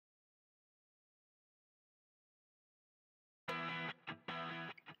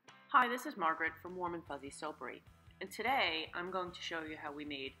Hi, this is Margaret from Warm and Fuzzy Soapery, and today I'm going to show you how we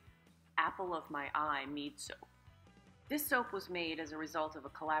made Apple of My Eye Mead soap. This soap was made as a result of a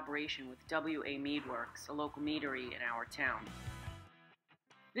collaboration with A Meadwerks, a local meadery in our town.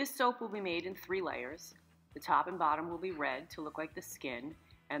 This soap will be made in 3 layers. The top and bottom will be red to look like the skin,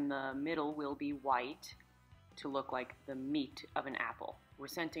 and the middle will be white to look like the meat of an apple. We're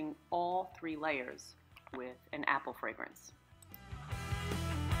scenting all 3 layers with an apple fragrance.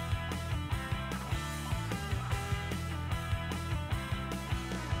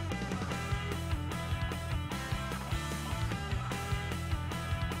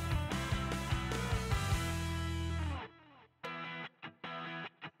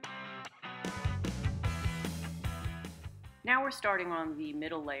 Now we're starting on the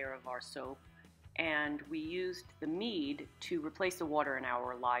middle layer of our soap, and we used the Mead to replace the water in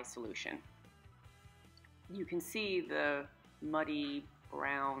our lye solution. You can see the muddy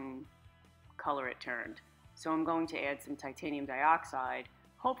brown color it turned. So I'm going to add some titanium dioxide,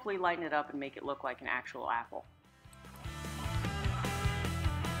 hopefully lighten it up and make it look like an actual apple.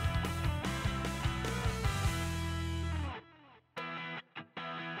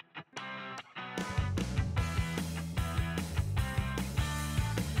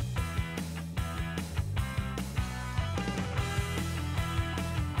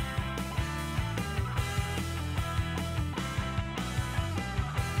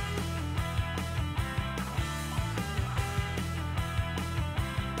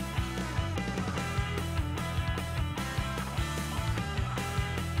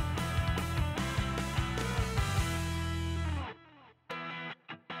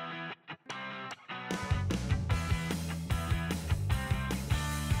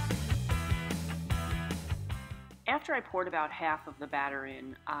 After I poured about half of the batter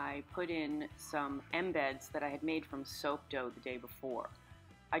in, I put in some embeds that I had made from soap dough the day before.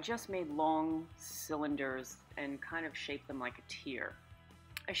 I just made long cylinders and kind of shaped them like a tear.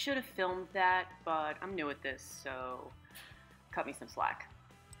 I should have filmed that, but I'm new at this, so cut me some slack.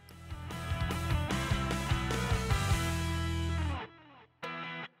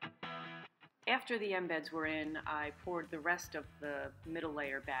 After the embeds were in, I poured the rest of the middle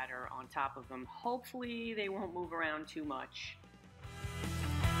layer batter on top of them. Hopefully they won't move around too much.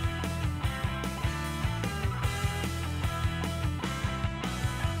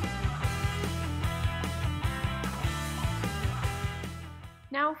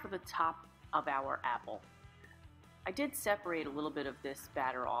 Now for the top of our apple. I did separate a little bit of this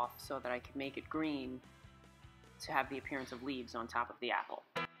batter off so that I could make it green to have the appearance of leaves on top of the apple.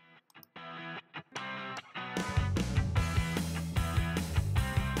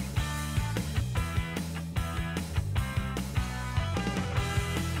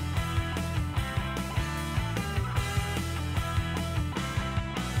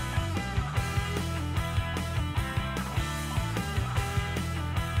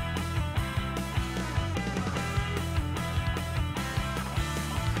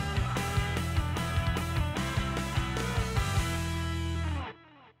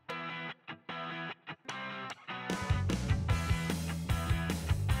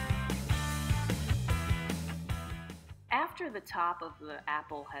 After the top of the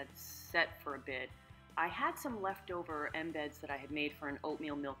apple had set for a bit, I had some leftover embeds that I had made for an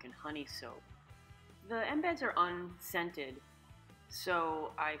oatmeal milk and honey soap. The embeds are unscented,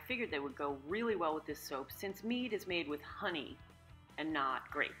 so I figured they would go really well with this soap since Mead is made with honey and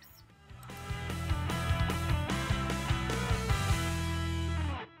not grapes.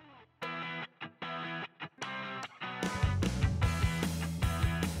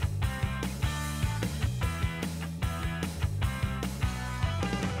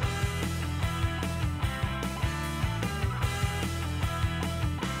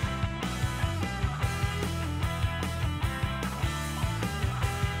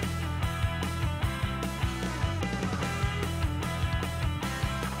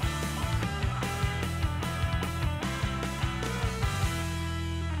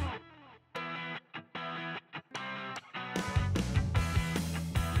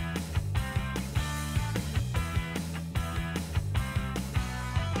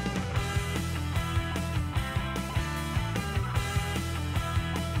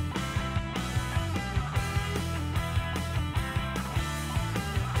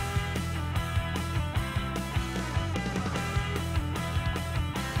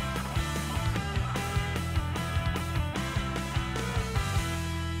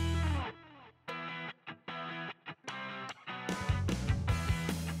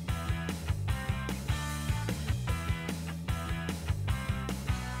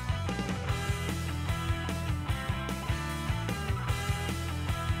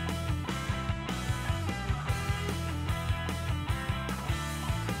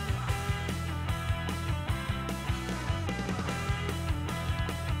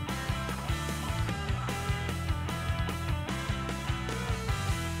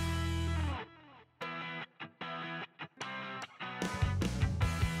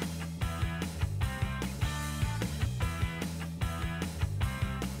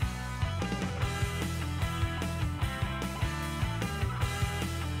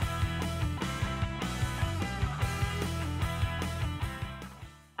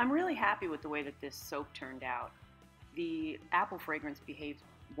 really happy with the way that this soap turned out. The apple fragrance behaves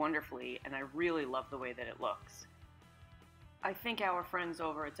wonderfully, and I really love the way that it looks. I think our friends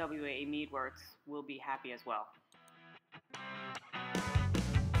over at A Meadwerks will be happy as well.